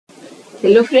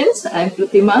Hello friends, I am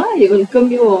Pratima. I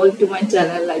welcome you all to my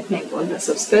channel. I thank all the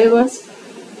subscribers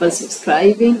for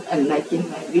subscribing and liking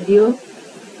my video.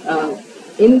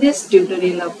 In this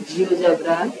tutorial of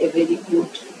Geogebra, a very good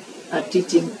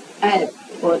teaching app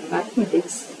for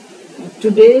mathematics,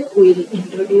 today we will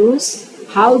introduce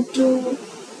how to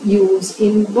use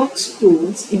inbox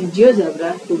tools in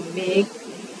Geogebra to make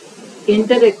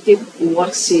interactive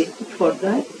worksheet for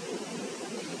the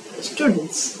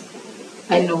students.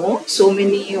 I know so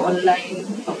many online,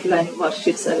 offline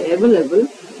worksheets are available,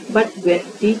 but when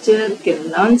teacher can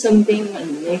learn something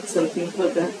and make something for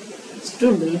the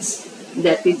students,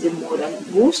 that is a moral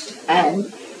boost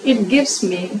and it gives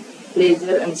me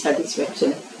pleasure and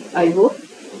satisfaction. I hope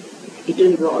it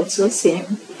will be also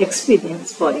same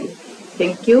experience for you.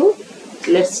 Thank you.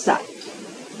 Let's start.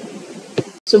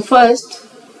 So first,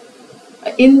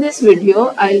 in this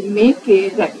video, I'll make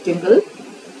a rectangle.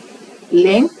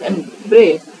 Length and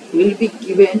breadth will be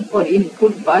given or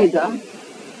input by the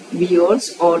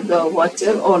viewers or the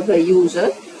watcher or the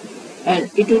user, and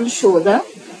it will show the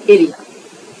area.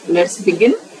 Let's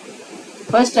begin.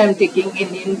 First I am taking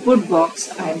in input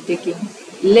box, I am taking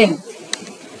length.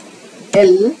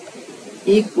 L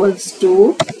equals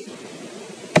to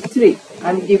 3. I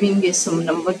am giving a some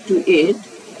number to 8.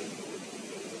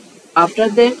 After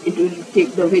that it will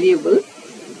take the variable.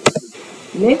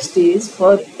 Next is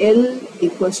for L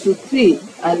equals to 3,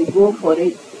 I will go for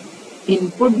a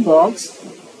input box.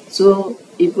 So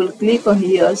if you will click on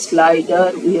here,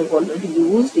 slider, we have already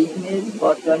used image,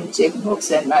 button,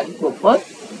 checkbox, and I will go for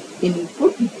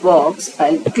input box.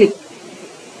 I will click.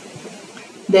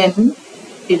 Then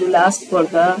it will ask for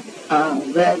the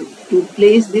where to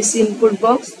place this input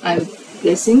box. I am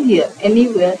placing here.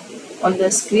 Anywhere on the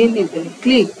screen you can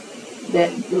click.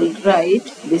 Then you will write,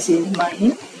 this is my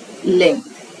length.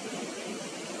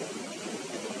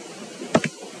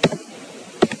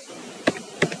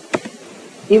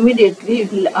 Immediately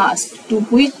it will ask to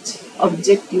which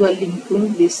object you are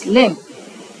linking this length.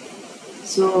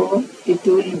 So it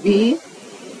will be,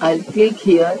 I'll click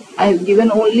here. I have given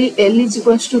only L is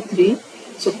equals to 3.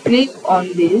 So click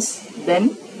on this,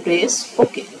 then press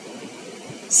OK.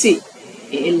 See,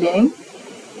 a length.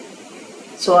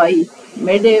 So I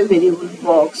made a variable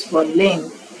box for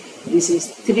length. This is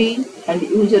 3 and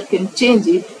user can change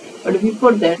it, but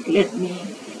before that let me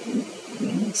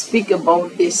speak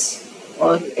about this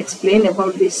or explain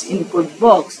about this input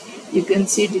box. You can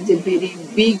see it is a very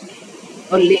big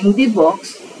or lengthy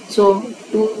box. So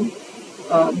to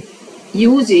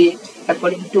use it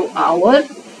according to our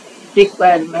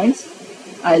requirements,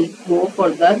 I'll go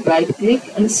for the right click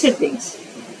and settings.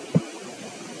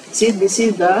 See, this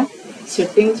is the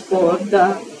settings for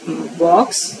the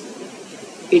box.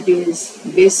 It is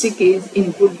basic is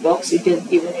input box. It has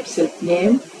given itself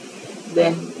name,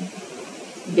 then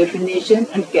definition,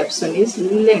 and caption is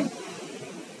length.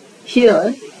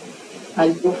 Here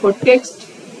I'll go for text.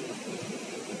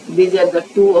 These are the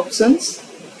two options,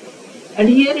 and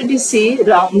here it is say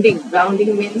rounding.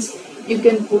 Rounding means you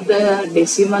can put the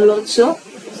decimal also.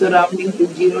 So rounding to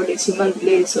 0 decimal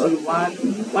place or 1,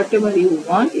 whatever you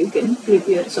want, you can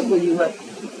prepare. Suppose you are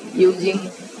using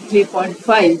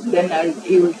 3.5, then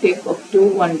you will take up to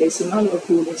 1 decimal or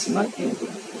 2 decimal.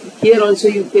 Here also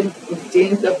you can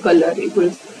change the color. It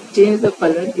will change the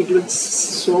color. It will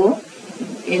show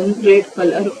in red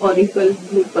color or equal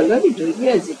blue color. It will be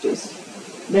as it is.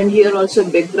 Then here also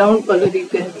background color you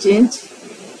can change.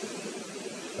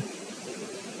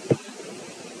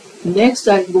 Next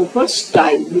I will go for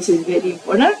style. This is very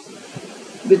important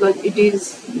because it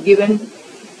is given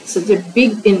such a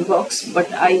big inbox, but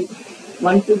I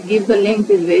want to give the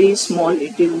length is very small.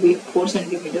 It will be 4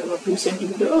 cm or 2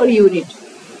 cm or unit.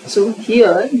 So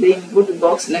here the input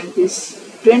box length is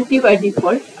 20 by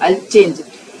default. I'll change it.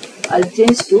 I'll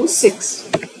change to 6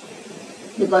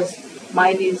 because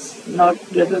mine is not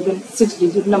greater than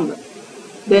 6-digit number.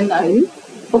 Then I will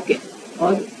OK,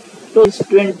 or close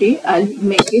 20. I'll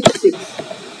make it 6.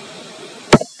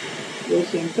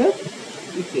 Press enter.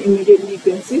 Immediately you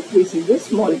can see this is a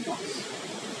small box.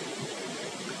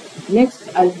 Next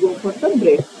I'll go for the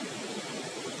breadth.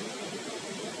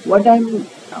 What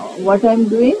I'm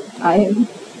doing, I am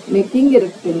making a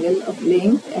rectangle of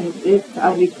length and breadth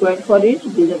are required for it.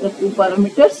 These are the two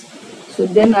parameters. So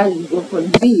then I'll go for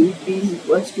B. B is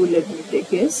equals to, let me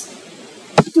take as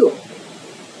 2.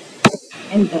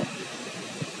 Enter.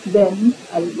 Then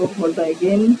I'll go for the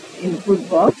again input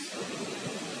box.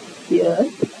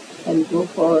 Here I'll go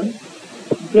for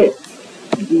breadth.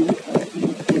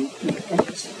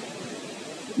 B-R-E-A-T-H.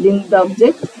 Link the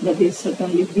object, that is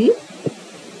certainly B.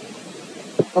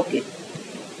 Okay.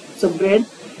 So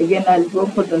breadth Again I'll go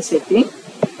for the setting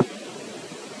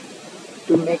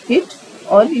to make it,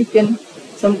 or you can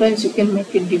sometimes you can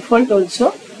make it default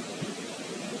also.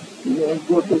 You will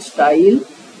go to style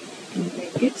and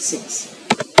make it 6.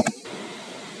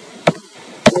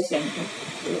 Press enter.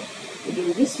 So it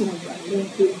will be smooth. I'm going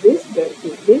to this, back to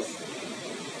this.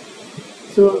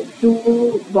 So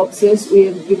 2 boxes we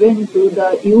have given to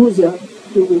the user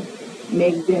to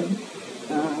make them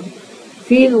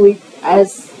fill with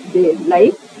as they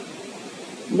like.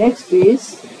 Next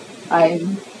is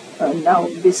I'm now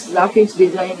this graphics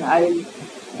design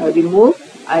I'll remove.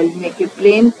 I'll make a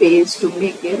plain page to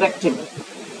make a rectangle.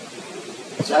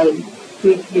 So I'll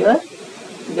click here,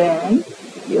 then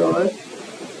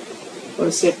for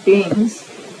settings,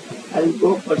 I'll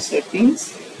go for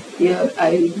settings. Here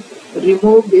I'll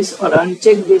remove this or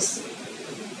uncheck this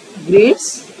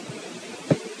grids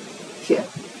here.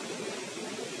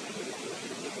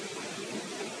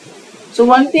 So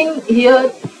one thing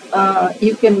here,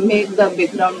 you can make the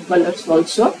background colors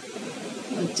also.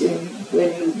 When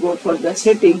you go for the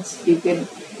settings, you can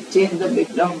change the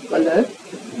background color.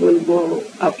 We'll go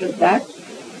after that,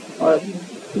 or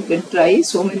you can try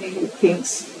so many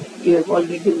things you have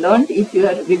already learned if you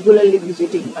are regularly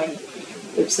visiting my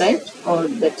website or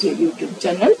that YouTube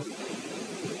channel.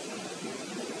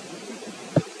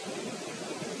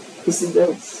 This is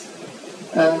the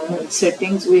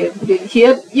settings we have did.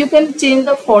 Here you can change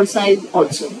the font size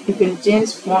also. You can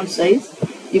change font size.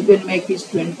 You can make it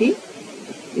 20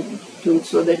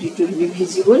 so that it will be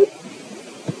visible.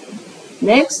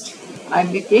 Next, I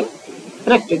am making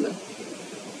rectangle.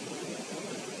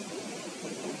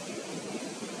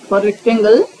 For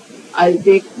rectangle, I will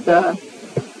take the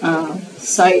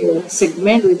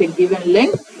segment with a given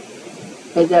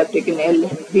length, as I have taken L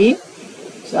and B.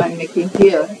 So I am making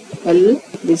here L.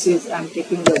 This is I am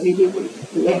taking the variable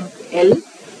length L.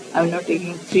 I am not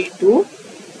taking 3, 2,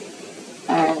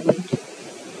 and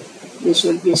this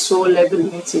will be so level,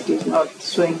 means it is not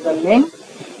showing the length.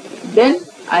 Then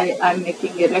I am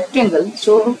making a rectangle,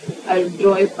 so I will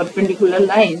draw a perpendicular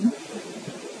line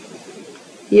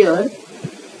here.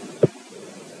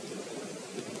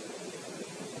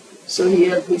 So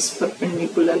here this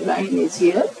perpendicular line is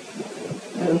here,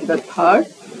 and the third.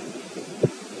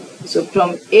 So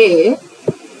from A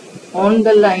on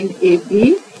the line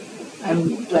AB, I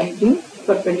am writing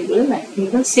perpendicular line.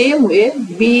 In the same way,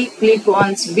 B, click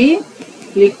once B,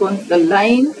 click on the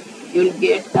line, you will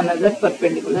get another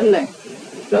perpendicular line.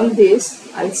 From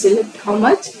this, I will select how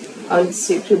much. I will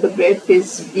say to the breadth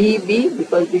is BB,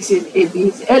 because this is AB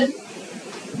is L,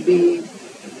 B.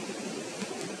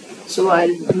 So I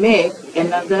will make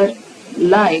another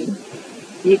line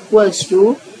equals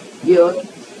to your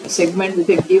segment with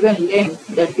a given length,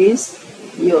 that is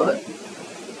your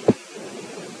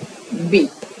B.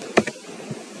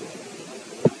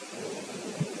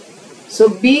 So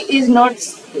B is not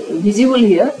visible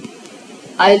here.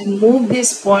 I'll move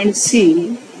this point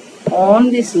C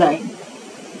on this line,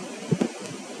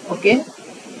 okay,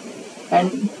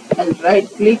 and I'll right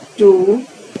click to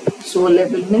show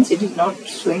level, means it is not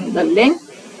showing the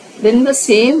length. Then the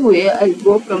same way I'll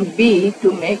go from B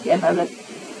to make another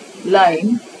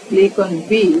line, click on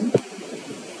B,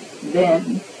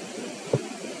 then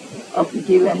of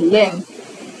given length,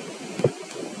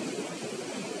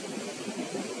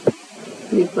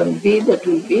 click on B, that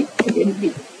will be again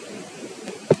B.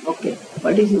 Okay,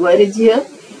 where is here?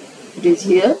 It is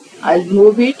here. I'll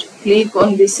move it, click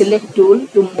on the select tool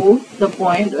to move the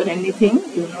point or anything,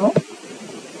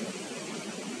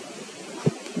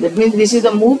 That means this is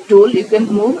the move tool, you can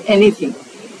move anything.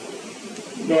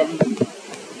 Then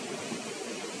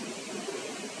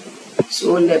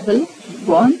show level,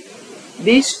 gone.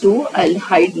 These two I'll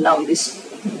hide now, this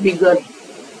bigger,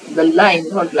 the line,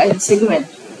 not line segment.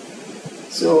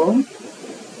 So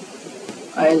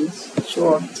I'll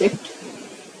show object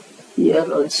here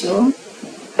also.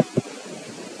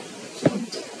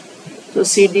 So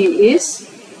CD is,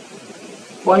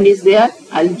 point is there,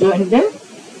 I'll join them,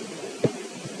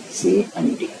 C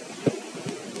and D.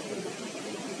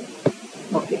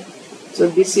 Okay, so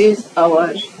this is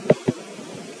our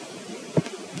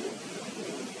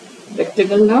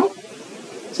rectangle now.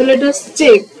 So let us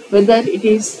check whether it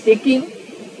is taking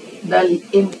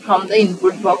from the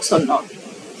input box or not.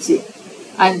 See,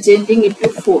 I am changing it to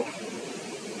 4.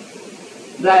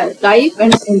 Type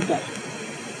and enter.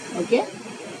 Okay.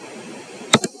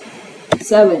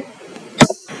 7.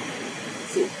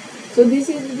 See. So this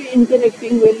is be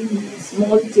interacting when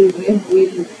small children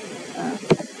will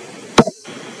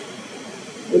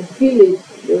feel it.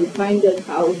 They will find out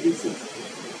how this is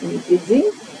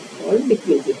increasing or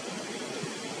decreasing.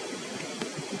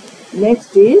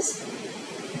 Next is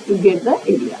to get the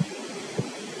area.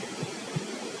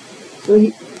 So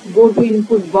go to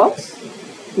input box.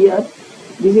 Here,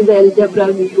 this is the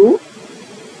algebra view.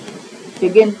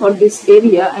 Again, for this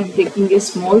area, I am taking a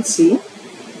small c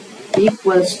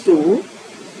equals to,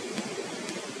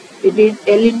 it is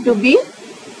L into B.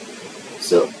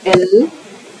 So L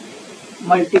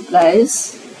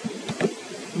multiplies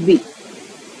B.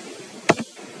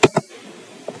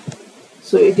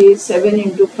 So it is 7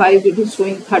 into 5, it is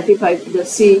showing 35 to the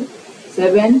C.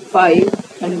 7,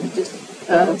 5, and just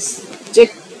check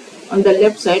on the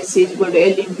left side, C is equal to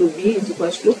L into B is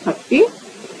equals to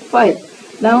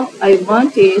 35. Now I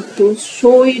want it to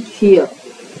show it here.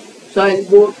 So I will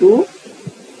go to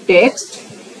text,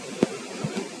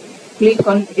 click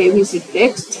on ABC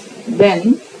text,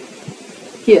 then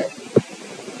here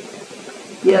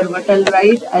what I'll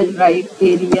write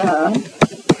area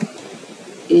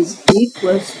is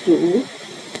equals to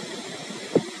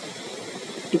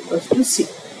C.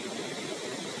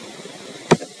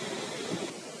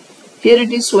 Here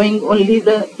it is showing only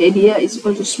the area is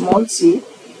equal to small c,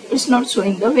 it's not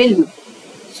showing the value.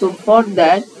 So for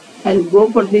that I'll go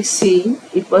for this C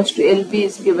equals to LB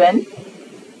is given,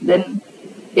 then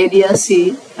area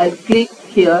C, I'll click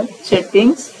here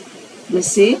settings, the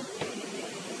C,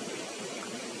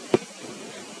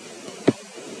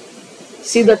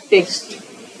 see the text.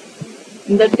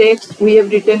 In the text we have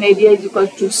written area is equal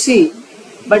to C,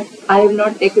 but I have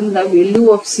not taken the value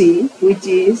of C which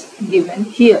is given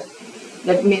here.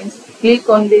 That means click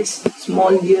on this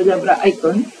small GeoGebra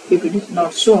icon if it is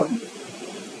not shown.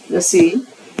 The C,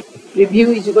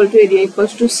 preview is equal to area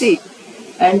equals to C.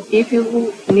 And if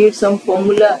you need some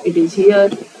formula, it is here.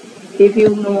 If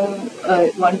you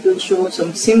want to show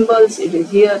some symbols, it is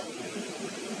here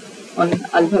on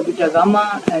alpha, beta,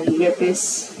 gamma, and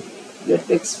latest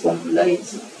formula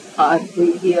is R.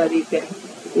 Here you can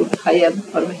put higher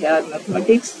for higher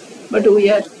mathematics, but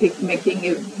we are making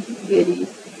a very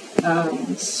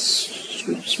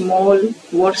small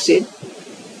worksheet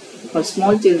for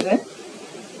small children.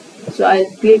 So I'll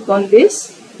click on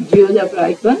this GeoGebra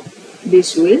icon,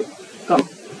 this will come.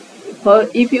 For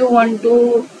if you want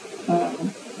to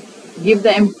give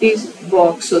the empty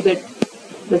box so that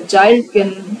the child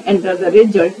can enter the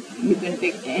result, you can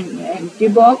take an empty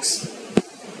box.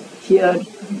 Here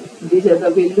these are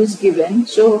the values given.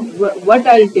 So what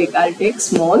I'll take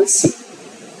small c.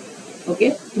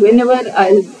 Okay, whenever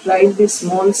I'll write this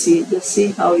small c, just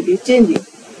see how it is changing.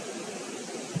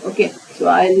 Okay, so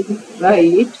I'll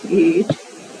write it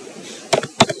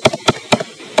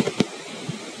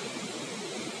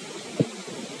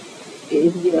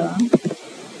area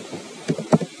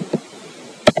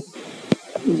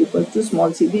is equal to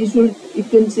small c. This will, you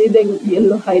can see the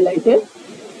yellow highlighted,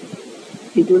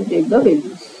 it will take the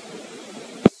values.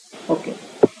 Okay.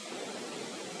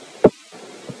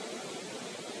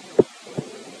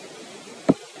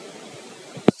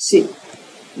 See,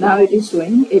 now it is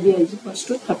showing area is equal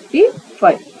to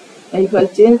 35. Now if I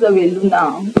change the value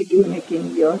now, it will make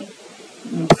in your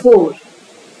 4.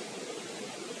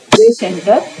 Press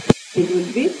enter, it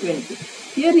will be 20.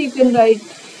 Here you can write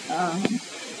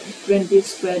 20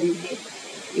 square unit.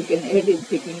 You can add it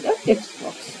taking the text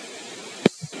box.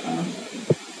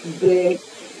 Bread,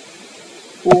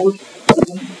 4,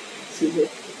 see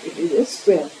that it is a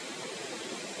square.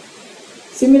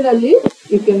 Similarly,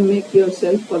 you can make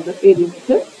yourself for the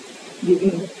perimeter,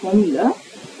 giving the formula,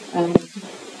 and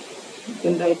you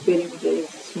can write perimeter is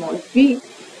small p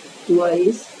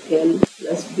twice L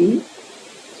plus B.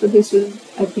 So this will,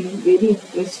 I think, very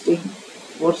interesting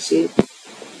worksheet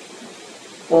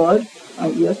for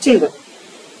your children.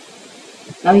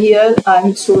 Now here I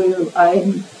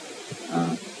am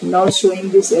now showing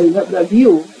this algebra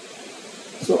view.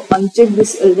 So uncheck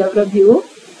this algebra view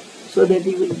so that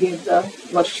you will get the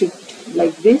worksheet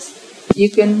like this. You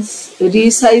can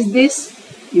resize this,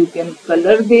 you can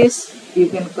color this, you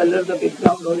can color the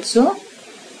background also.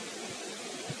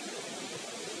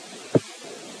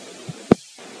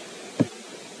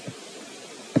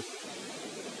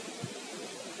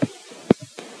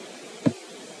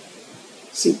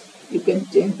 See, you can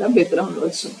change the background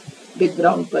also,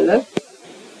 background color.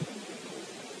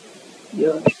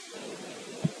 Here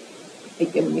I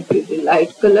can make it a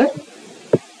light color.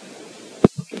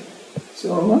 Okay.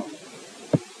 So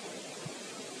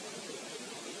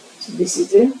this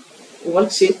is a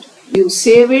worksheet. You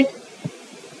save it.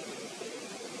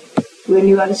 When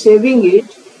you are saving it,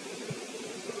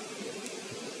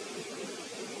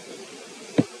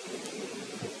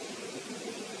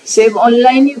 save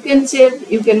online, you can save.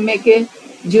 You can make a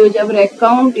GeoGebra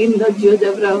account in the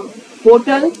GeoGebra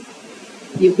portal.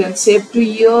 You can save to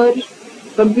your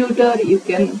computer, you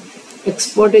can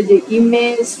export as an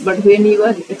image, but when you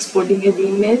are exporting as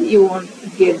image, you won't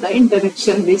get the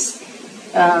interaction with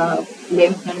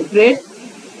length and breadth.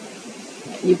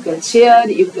 You can share,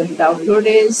 you can download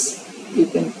it, you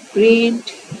can print.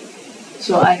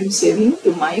 So I am saving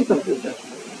to my computer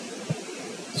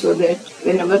so that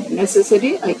whenever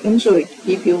necessary I can show it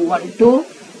if you want to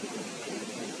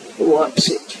watch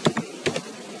it.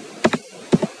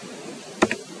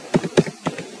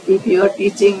 If you are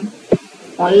teaching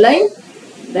online,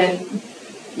 then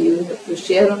you have to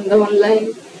share on the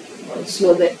online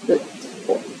so that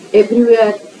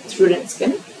everywhere students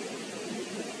can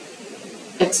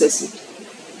access it.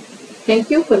 Thank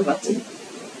you for watching.